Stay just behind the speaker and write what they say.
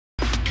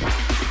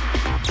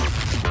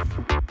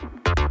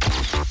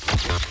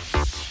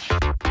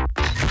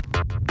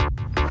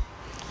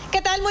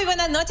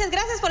buenas noches.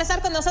 Gracias por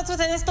estar con nosotros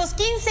en estos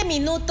 15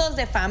 minutos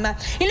de fama.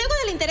 Y luego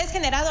del interés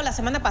generado la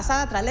semana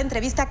pasada tras la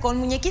entrevista con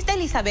muñequista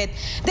Elizabeth,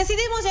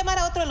 decidimos llamar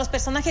a otro de los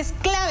personajes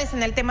claves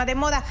en el tema de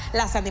moda,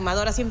 las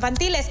animadoras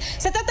infantiles.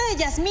 Se trata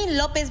de Jazmin,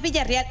 Lopez,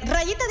 Villarreal,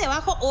 Rayita de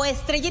Abajo o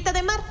Estrellita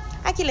de Mar.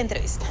 Aquí la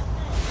entrevista.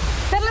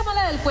 Ser la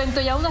mala del cuento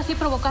y aún así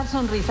provocar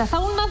sonrisas,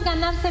 aún más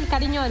ganarse el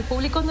cariño del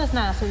público no es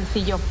nada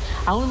sencillo.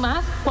 Aún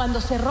más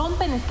cuando se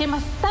rompen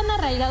esquemas tan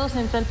arraigados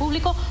entre el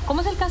público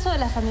como es el caso de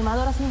las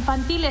animadoras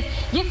infantiles.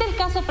 Y es el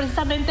caso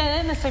precisamente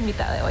de nuestra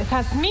invitada de hoy,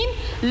 Jazmin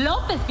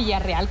Lopez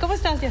Villarreal. ¿Cómo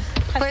estás,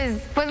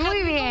 Jazmin? Pues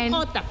muy bien.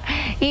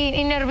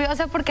 Y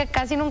nerviosa porque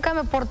casi nunca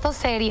me porto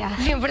seria.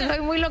 Siempre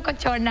soy muy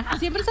locochona.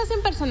 Siempre estás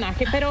en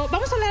personaje, pero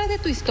vamos a hablar de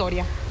tu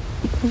historia.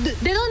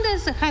 ¿De dónde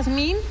es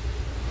Jazmin?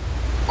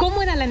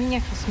 ¿Cómo era la niña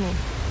Jazmin?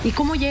 ¿Y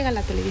cómo llega a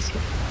la televisión?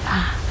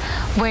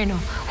 Bueno,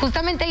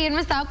 justamente ayer me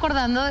estaba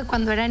acordando de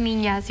cuando era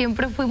niña.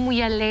 Siempre fui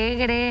muy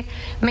alegre,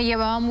 me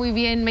llevaba muy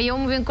bien, me llevo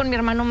muy bien con mi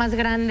hermano más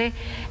grande.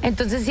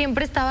 Entonces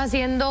siempre estaba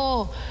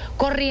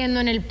corriendo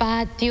en el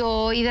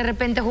patio y de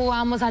repente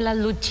jugábamos a las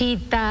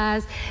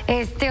luchitas.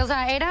 O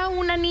sea, era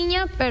una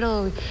niña,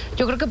 pero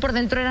yo creo que por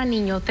dentro era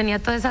niño, tenía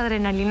toda esa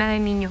adrenalina de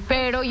niño.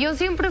 Pero yo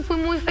siempre fui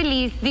muy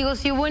feliz. Digo,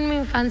 sí hubo en mi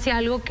infancia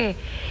algo que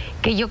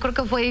yo creo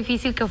que fue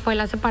difícil, que fue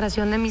la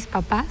separación de mis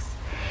papás.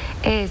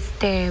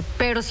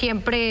 Pero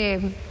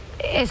siempre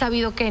he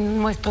sabido que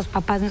nuestros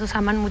papás nos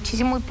aman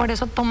muchísimo y por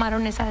eso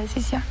tomaron esa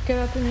decisión. ¿Qué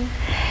edad tenías?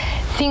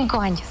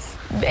 5 años.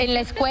 En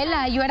la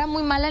escuela, yo era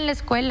muy mala en la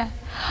escuela.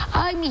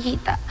 Ay,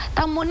 mijita,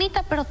 tan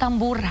bonita pero tan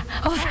burra.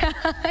 O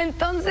sea,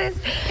 entonces,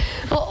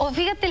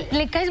 fíjate,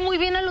 le caes muy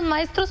bien a los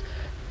maestros,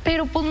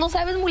 pero pues no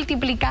sabes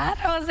multiplicar,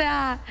 o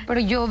sea. Pero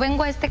yo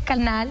vengo a este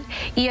canal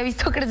y he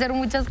visto crecer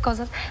muchas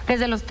cosas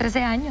desde los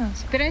 13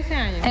 años. 13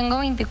 años. Tengo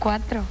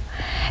 24.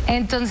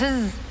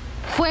 Entonces,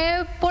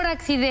 ¿fue por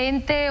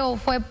accidente o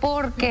fue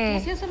porque... ¿Qué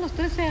hacías a los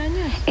 13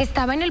 años?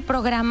 Estaba en el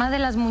programa de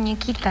las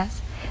muñequitas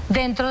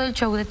dentro del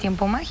show de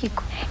Tiempo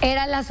Mágico.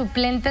 Era la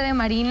suplente de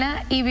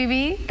Marina y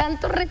viví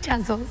tantos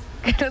rechazos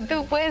que no te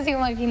puedes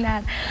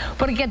imaginar.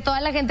 Porque toda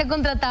la gente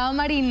contrataba a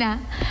Marina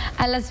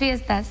a las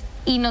fiestas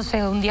y no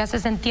sé, un día se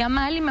sentía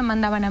mal y me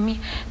mandaban a mí.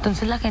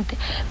 Entonces la gente,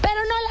 pero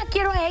no la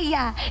quiero a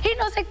ella y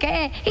no sé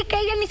qué, y que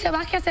ella ni se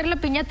baje a hacer la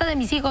piñata de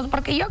mis hijos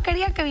porque yo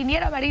quería que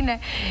viniera Marina.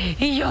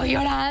 Y yo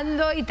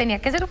llorando y tenía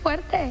que ser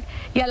fuerte.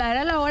 Y a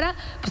la hora,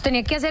 pues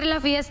tenía que hacer la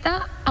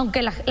fiesta,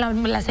 aunque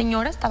la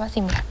señora estaba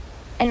así, mira,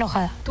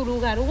 enojada. ¿Tu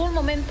lugar? ¿Hubo un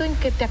momento en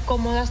que te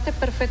acomodaste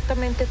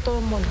perfectamente todo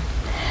el mundo?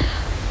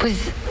 Pues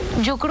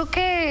yo creo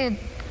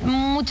que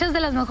muchas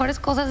de las mejores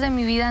cosas de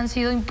mi vida han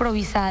sido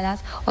improvisadas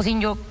o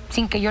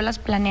sin que yo las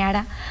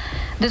planeara.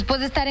 Después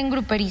de estar en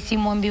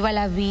Gruperísimo, en Viva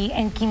la Vi,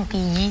 en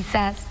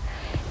Quintillizas,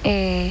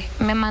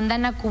 me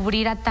mandan a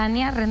cubrir a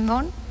Tania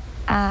Rendón,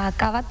 a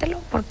Acábatelo,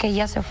 porque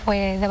ella se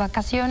fue de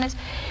vacaciones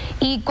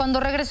y cuando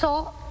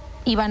regresó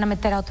iban a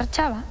meter a otra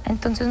chava.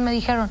 Entonces me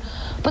dijeron,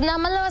 pues nada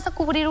más la vas a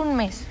cubrir un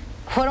mes.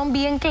 Fueron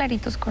bien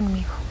claritos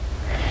conmigo.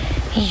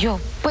 Y yo,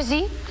 pues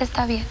sí,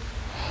 está bien.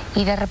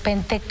 Y de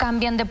repente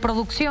cambian de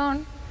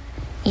producción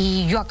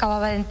y yo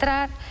acababa de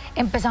entrar,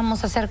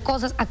 empezamos a hacer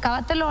cosas.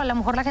 Acábatelo, a lo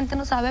mejor la gente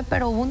no sabe,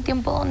 pero hubo un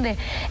tiempo donde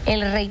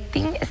el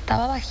rating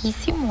estaba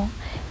bajísimo,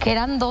 que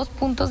eran 2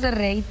 puntos de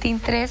rating,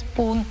 3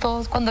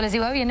 puntos, cuando les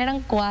iba bien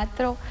eran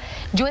 4.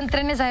 Yo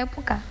entré en esa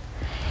época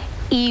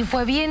y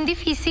fue bien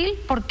difícil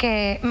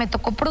porque me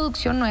tocó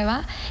producción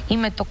nueva y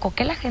me tocó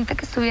que la gente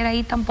que estuviera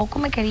ahí tampoco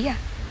me quería.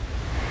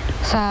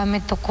 O sea, me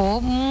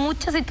tocó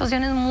muchas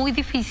situaciones muy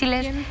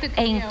difíciles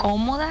e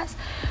incómodas.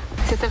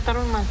 ¿Se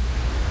trataron mal?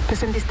 ¿Te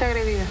sentiste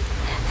agredida?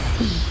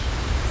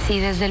 Sí,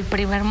 desde el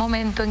primer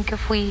momento en que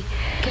fui.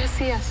 ¿Qué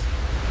hacías?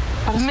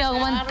 Me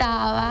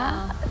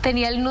aguantaba,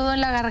 tenía el nudo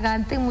en la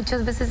garganta y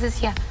muchas veces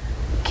decía,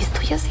 ¿qué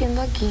estoy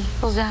haciendo aquí?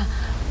 O sea,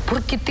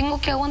 ¿por qué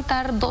tengo que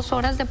aguantar 2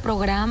 horas de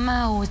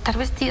programa o estar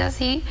vestida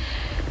así?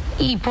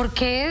 ¿Y por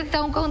qué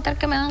tengo que aguantar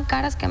que me hagan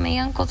caras, que me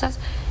digan cosas?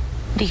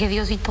 Dije,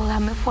 Diosito,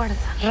 dame fuerza.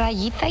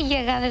 Rayita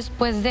llega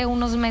después de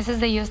unos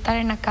meses de yo estar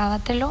en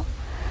Acábatelo.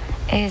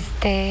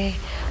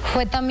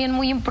 Fue también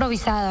muy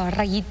improvisado,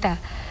 Rayita.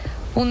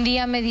 Un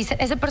día me dice,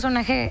 ese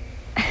personaje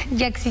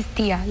ya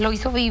existía, lo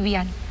hizo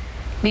Vivian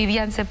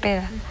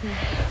Cepeda,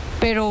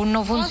 pero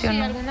no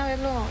funcionó. Sí, alguna vez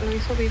lo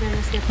hizo Vivian,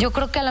 es cierto. Yo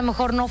creo que a lo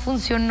mejor no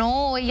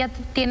funcionó, ella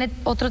tiene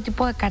otro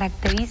tipo de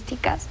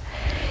características.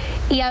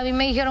 Y a mí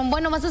me dijeron,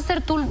 bueno, vas a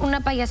hacer tú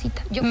una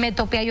payasita. Yo me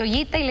topé a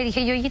Yoyita y le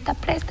dije, Yoyita,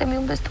 préstame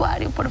un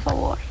vestuario, por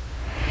favor.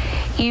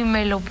 Y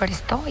me lo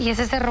prestó, y es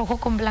ese rojo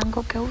con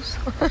blanco que uso.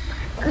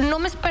 No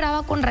me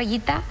esperaba con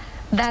Rayita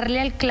darle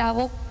al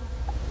clavo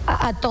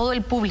a todo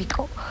el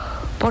público,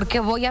 porque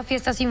voy a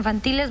fiestas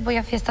infantiles, voy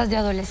a fiestas de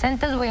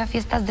adolescentes, voy a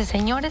fiestas de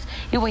señores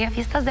y voy a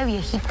fiestas de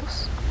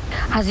viejitos.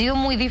 Ha sido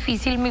muy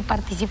difícil mi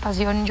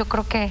participación, yo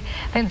creo que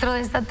dentro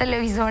de esta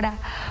televisora,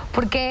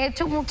 porque he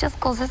hecho muchas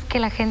cosas que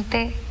la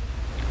gente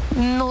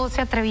no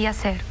se atrevía a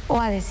hacer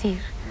o a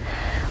decir.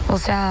 O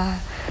sea,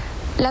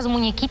 las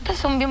muñequitas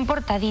son bien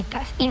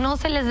portaditas y no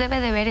se les debe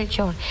de ver el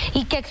short.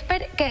 Y qué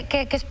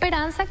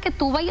esperanza que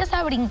tú vayas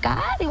a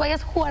brincar y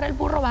vayas a jugar al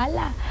burro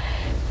bala.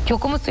 Yo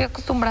como estoy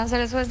acostumbrada a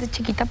hacer eso desde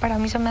chiquita, para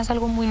mí se me hace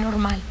algo muy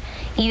normal.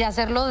 Y de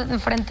hacerlo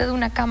enfrente de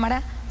una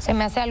cámara se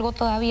me hace algo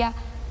todavía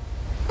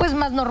pues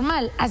más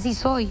normal. Así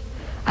soy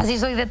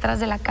detrás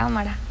de la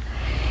cámara.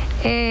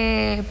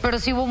 Pero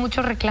sí hubo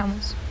muchos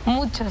reclamos,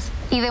 muchos,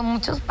 y de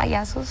muchos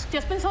payasos. ¿Ya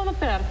has pensado en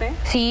operarte?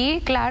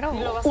 Sí, claro.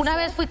 Una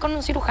vez fui con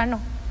un cirujano.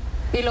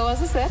 ¿Y lo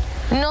vas a hacer?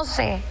 No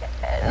sé.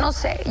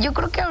 Yo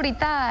creo que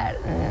ahorita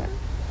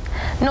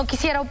no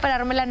quisiera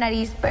operarme la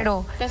nariz,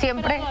 pero ¿te has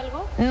siempre, operado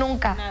algo?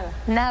 nunca,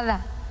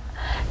 nada.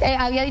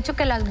 Había dicho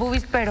que las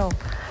boobies, pero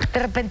de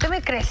repente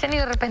me crecen y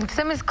de repente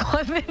se me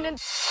esconden.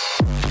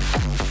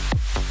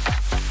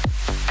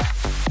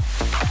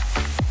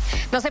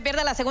 No se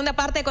pierda la segunda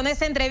parte con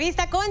esta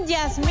entrevista con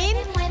Jazmin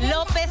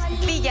Lopez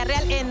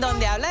Villarreal, en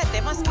donde habla de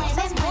temas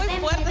cosas muy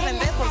fuertes,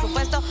 entre ellos, por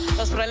supuesto,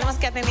 los problemas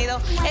que ha tenido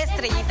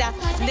Estrellita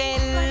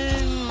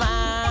del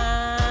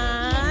Mar.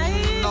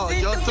 No,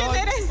 yo soy... ¿Quién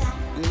eres?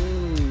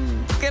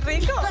 ¡Qué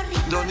rico!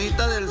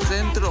 Donita del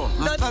Centro.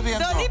 ¿No está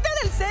viendo? Donita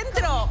del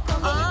Centro.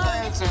 Donita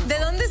del Centro. ¿De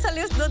dónde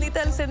salió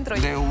Donita del Centro?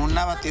 De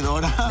una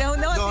batidora. De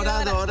una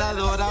batidora.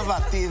 Dora,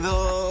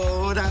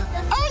 batidora.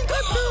 ¡Ay,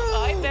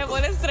 gato! Ay, te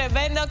pones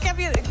tremendo.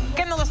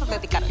 ¿Qué nos vas a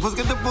platicar? Pues,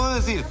 ¿qué te puedo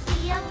decir?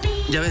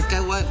 Ya ves que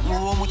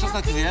hubo muchos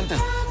accidentes.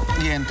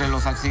 Y entre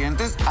los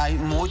accidentes hay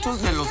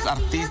muchos de los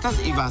artistas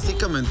y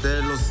básicamente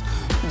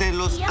de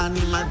los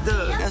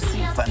animadoras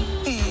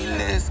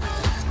infantiles.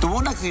 Tuvo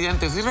un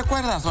accidente, ¿sí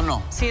recuerdas o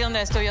no? Sí,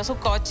 donde estuvo su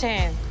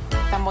coche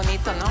tan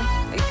bonito, ¿no?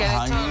 Y que de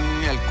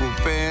hecho, el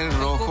Cooper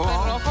rojo. El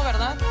Cooper rojo,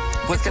 ¿verdad?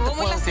 Pues, ¿qué te estuvo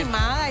muy puedo decir?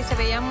 lastimada y se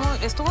veía muy...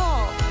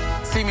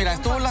 Sí, mira,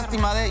 estuvo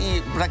lastimada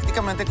y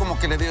prácticamente como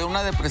que le dio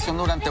una depresión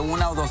durante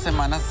 1 o 2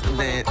 semanas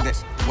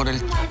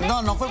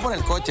No fue por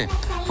el coche,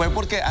 fue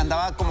porque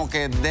andaba como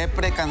que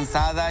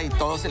cansada y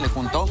todo se le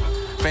juntó.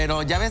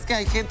 Pero ya ves que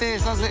hay gente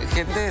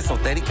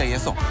esotérica y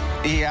eso.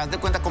 Y haz de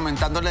cuenta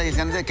comentándole,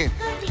 diciendo de que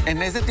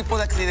en ese tipo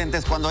de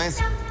accidentes, cuando es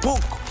 ¡puc!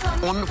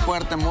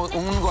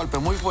 Un golpe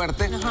muy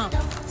fuerte,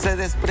 se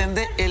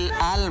desprende el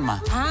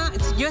alma.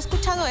 Yo he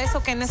escuchado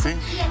eso, que ¿Sí?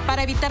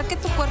 para evitar que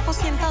tu cuerpo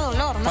sienta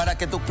dolor, ¿no? Para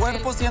que tu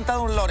cuerpo sienta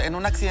dolor en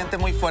un accidente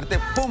muy fuerte,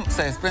 ¡pum!,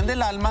 se desprende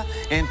el alma.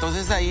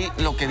 Entonces ahí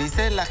lo que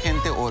dice la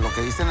gente, o lo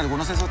que dicen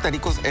algunos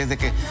esotéricos, es de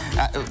que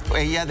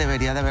ella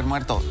debería de haber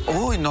muerto.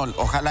 Uy, no,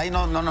 ojalá y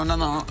no,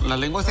 la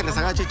lengua se les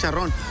haga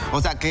chicharrón.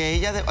 O sea, que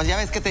ella, ya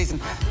ves que te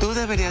dicen, tú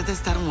deberías de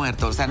estar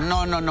muerto. O sea,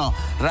 no.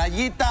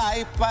 Rayita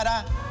hay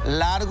para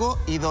largo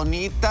y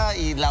Donita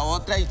y la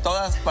otra y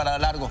todas para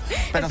largo.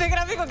 Pero ese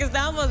gráfico que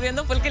estábamos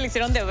viendo fue el que le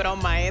hicieron de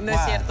broma, ¿eh? No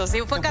es cierto.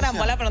 Sí, fue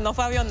carambola, pero no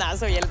fue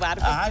avionazo y el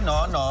barco.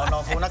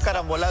 No, fue una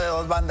carambola de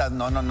 2 bandas.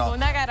 No.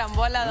 Una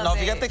carambola donde... No,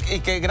 fíjate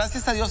que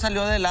gracias a Dios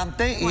salió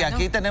adelante. Bueno, y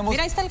aquí tenemos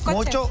mira, ahí está el coche.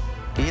 Mucho...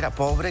 Mira,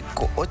 pobre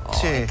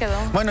coche. Quedó.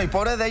 Bueno, y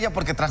pobre de ella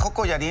porque trajo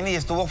collarín y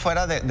estuvo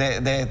fuera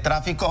de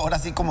tráfico, ahora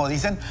sí como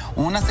dicen,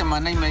 1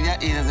 semana y media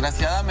y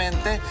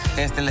desgraciadamente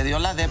le dio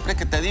la depre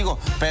que te digo.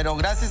 Pero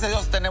gracias a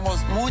Dios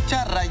tenemos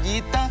mucha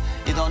Rayita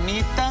y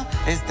Donita,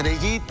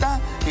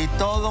 Estrellita y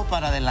todo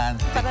para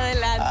adelante. Para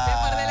adelante,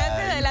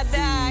 adelante.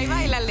 Sí. Ay,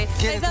 báilale.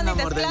 ¿Quieres una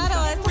mordidita?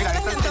 Claro, mira,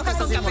 esta se toca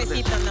con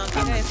cafecito, ¿no?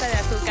 Tiene esta de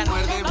azúcar.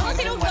 Vamos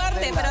a ir un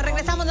corte, pero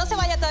regresamos. No se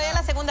vaya todavía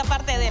la segunda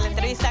parte de la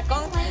entrevista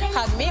con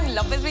Jazmin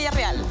Lopez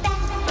Villarreal.